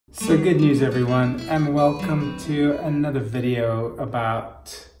So good news everyone, and welcome to another video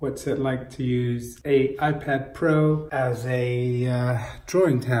about what's it like to use a iPad Pro as a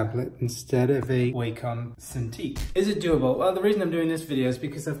drawing tablet instead of a Wacom Cintiq. Is it doable? Well, the reason I'm doing this video is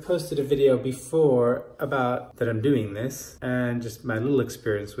because I've posted a video before about that I'm doing this and just my little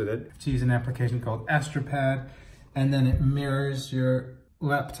experience with it. To use an application called AstroPad, and then it mirrors your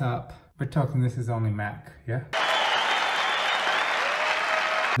laptop. We're talking this is only Mac, yeah?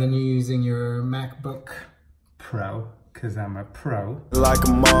 Then you're using your MacBook Pro, because I'm a pro. Like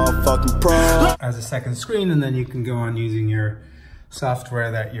a motherfucking pro. As a second screen, and then you can go on using your software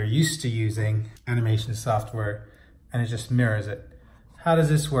that you're used to using, animation software, and it just mirrors it. How does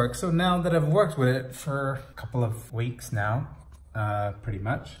this work? So now that I've worked with it for a couple of weeks now, pretty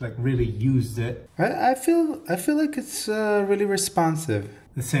much, like really used it, I feel like it's really responsive.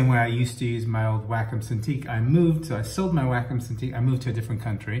 The same way I used to use my old Wacom Cintiq. So I sold my Wacom Cintiq. I moved to a different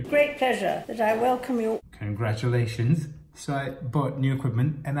country. Great pleasure that I welcome you. Congratulations. So I bought new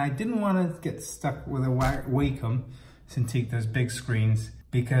equipment, and I didn't want to get stuck with a Wacom Cintiq, those big screens,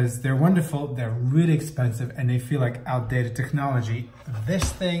 because they're wonderful, they're really expensive, and they feel like outdated technology.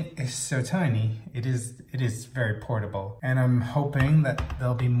 This thing is so tiny. It is very portable, and I'm hoping that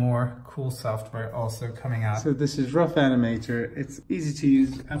there'll be more cool software also coming out. So this is RoughAnimator. It's easy to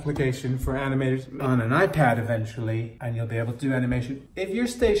use application for animators on an iPad eventually, and you'll be able to do animation. If you're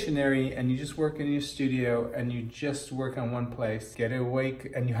stationary and you just work in your studio and you just work on one place, get awake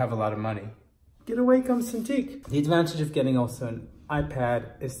and you have a lot of money, get a Wacom Cintiq. The advantage of getting also an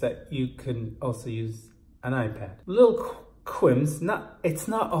iPad is that you can also use an iPad. Little quims, it's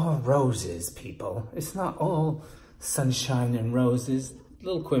not all roses, people. It's not all sunshine and roses.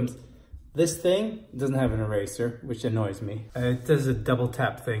 Little quims. This thing doesn't have an eraser, which annoys me. It does a double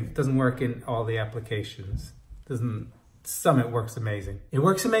tap thing. It doesn't work in all the applications. Some it works amazing. It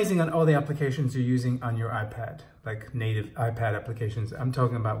works amazing on all the applications you're using on your iPad, like native iPad applications. I'm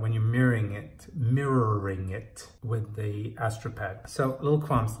talking about when you're mirroring it with the AstroPad. So little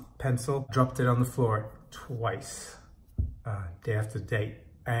qualms, pencil, dropped it on the floor twice, day after day.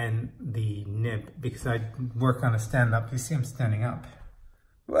 And the nib, because I work on a stand-up, you see I'm standing up.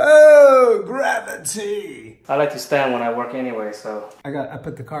 Whoa, gravity! I like to stand when I work anyway, so. I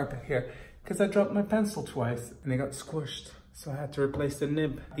put the carpet here because I dropped my pencil twice and it got squished. So I had to replace the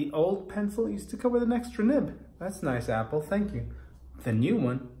nib. The old pencil used to come with an extra nib. That's nice, Apple, thank you. The new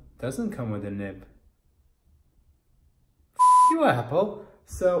one doesn't come with a nib. You, Apple.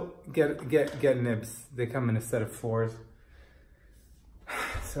 So get nibs. They come in a set of 4s.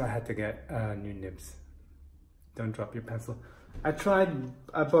 So I had to get new nibs. Don't drop your pencil. I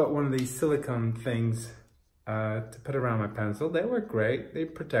bought one of these silicone things to put around my pencil. They work great. They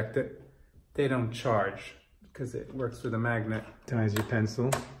protect it. They don't charge because it works with a magnet. Ties your pencil.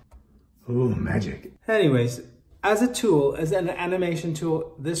 Ooh, magic. Anyways, as a tool, as an animation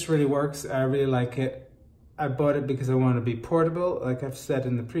tool, this really works. I really like it. I bought it because I want to be portable, like I've said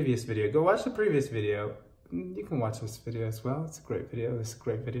in the previous video. Go watch the previous video. You can watch this video as well. It's a great video. It's a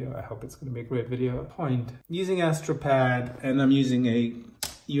great video. I hope it's going to be a great video. Point. Using AstroPad, and I'm using a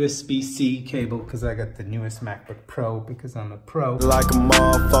USB-C cable because I got the newest MacBook Pro because I'm a pro. Like a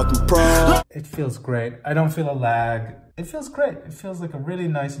motherfucking pro. It feels great. I don't feel a lag. It feels great. It feels like a really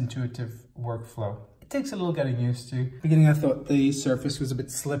nice intuitive workflow. It takes a little getting used to. Beginning I thought the surface was a bit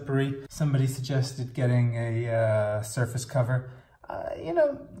slippery. Somebody suggested getting a surface cover. You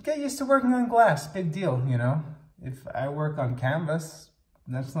know, get used to working on glass, big deal, you know. If I work on canvas,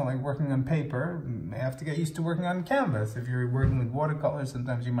 that's not like working on paper. You have to get used to working on canvas. If you're working with watercolors,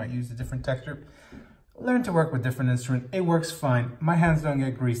 sometimes you might use a different texture. Learn to work with different instruments. It works fine. My hands don't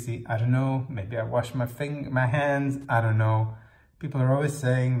get greasy. I don't know, maybe I wash my hands, I don't know. People are always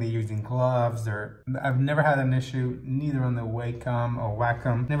saying they're using gloves, I've never had an issue, neither on the Wacom or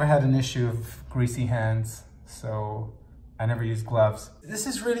Wacom. Never had an issue of greasy hands, so I never use gloves. This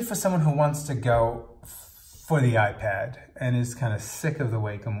is really for someone who wants to go for the iPad and is kind of sick of the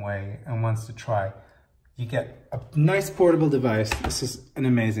Wacom way and wants to try. You get a nice portable device. This is an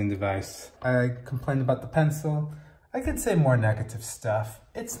amazing device. I complained about the pencil. I could say more negative stuff.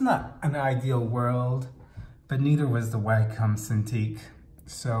 It's not an ideal world, but neither was the Wacom Cintiq.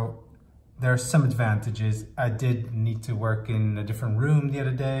 So there are some advantages. I did need to work in a different room the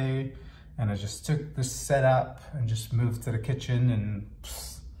other day, and I just took this setup and just moved to the kitchen, and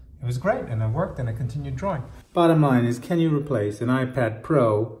it was great, and it worked, and I continued drawing. Bottom line is, can you replace an iPad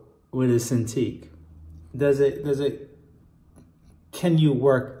Pro with a Cintiq? Can you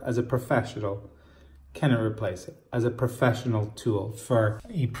work as a professional? Can it replace it as a professional tool for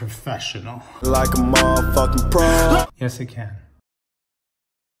a professional? Like a motherfucking pro. Yes, it can.